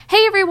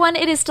everyone,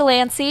 it is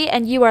Delancey,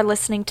 and you are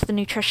listening to The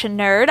Nutrition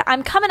Nerd.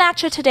 I'm coming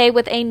at you today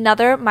with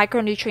another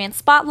micronutrient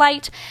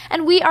spotlight,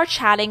 and we are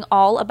chatting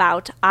all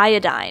about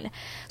iodine.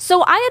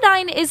 So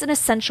iodine is an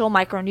essential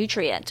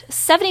micronutrient.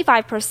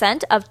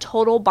 75% of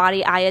total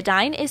body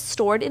iodine is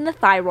stored in the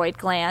thyroid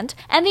gland,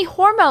 and the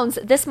hormones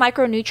this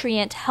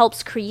micronutrient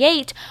helps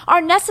create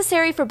are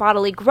necessary for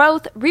bodily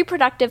growth,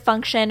 reproductive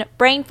function,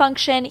 brain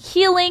function,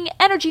 healing,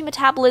 energy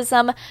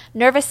metabolism,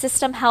 nervous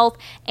system health,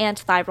 and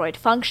thyroid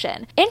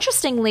function.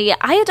 Interestingly,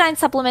 iodine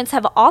supplements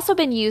have also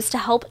been used to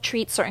help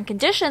treat certain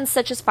conditions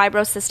such as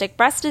fibrocystic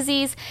breast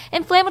disease,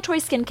 inflammatory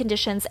skin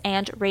conditions,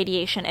 and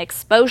radiation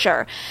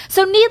exposure.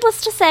 So needless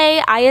to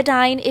say,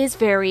 iodine is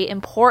very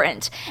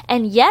important.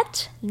 And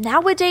yet,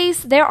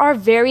 nowadays, there are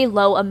very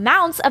low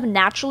amounts of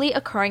naturally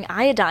occurring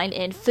iodine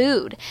in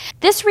food.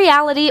 This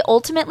reality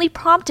ultimately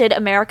prompted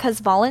America's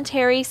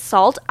voluntary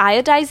salt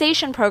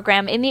iodization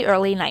program in the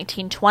early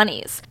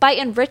 1920s. By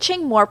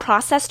enriching more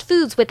processed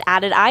foods with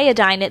added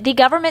iodine, the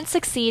government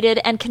succeeded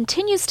and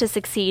continues to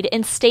succeed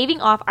in staving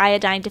off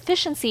iodine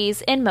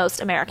deficiencies in most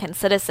American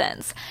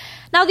citizens.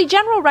 Now, the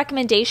general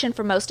recommendation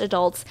for most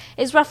adults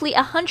is roughly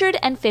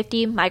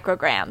 150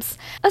 micrograms.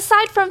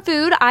 Aside from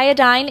food,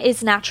 iodine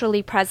is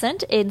naturally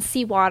present in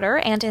seawater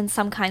and in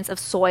some kinds of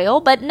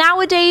soil, but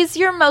nowadays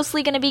you're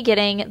mostly going to be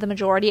getting the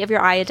majority of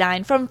your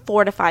iodine from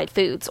fortified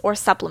foods or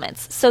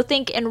supplements, so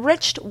think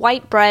enriched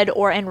white bread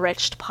or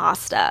enriched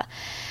pasta.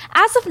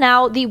 As of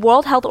now, the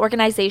World Health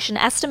Organization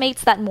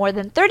estimates that more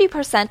than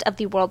 30% of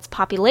the world's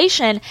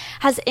population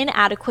has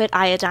inadequate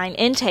iodine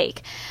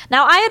intake.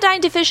 Now,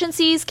 iodine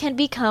deficiencies can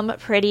become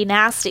pretty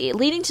nasty,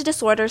 leading to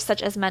disorders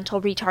such as mental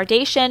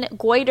retardation,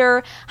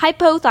 goiter,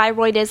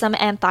 hypothyroidism,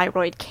 and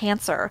thyroid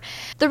cancer.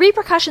 The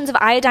repercussions of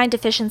iodine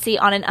deficiency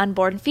on an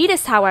unborn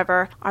fetus,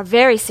 however, are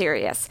very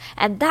serious,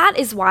 and that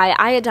is why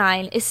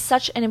iodine is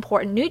such an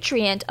important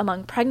nutrient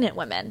among pregnant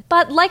women.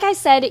 But like I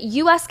said,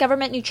 U.S.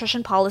 government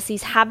nutrition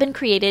policies have been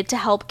created to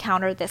help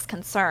counter this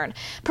concern,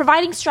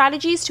 providing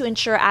strategies to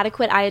ensure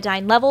adequate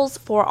iodine levels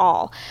for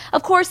all.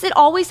 Of course, it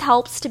always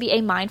helps to be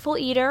a mindful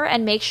eater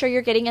and make sure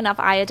you're getting enough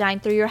iodine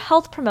through your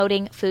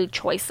health-promoting food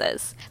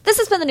choices. This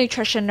has been The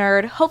Nutrition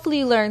Nerd. Hopefully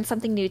you learned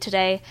something new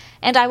today,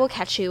 and I will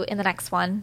catch you in the next one.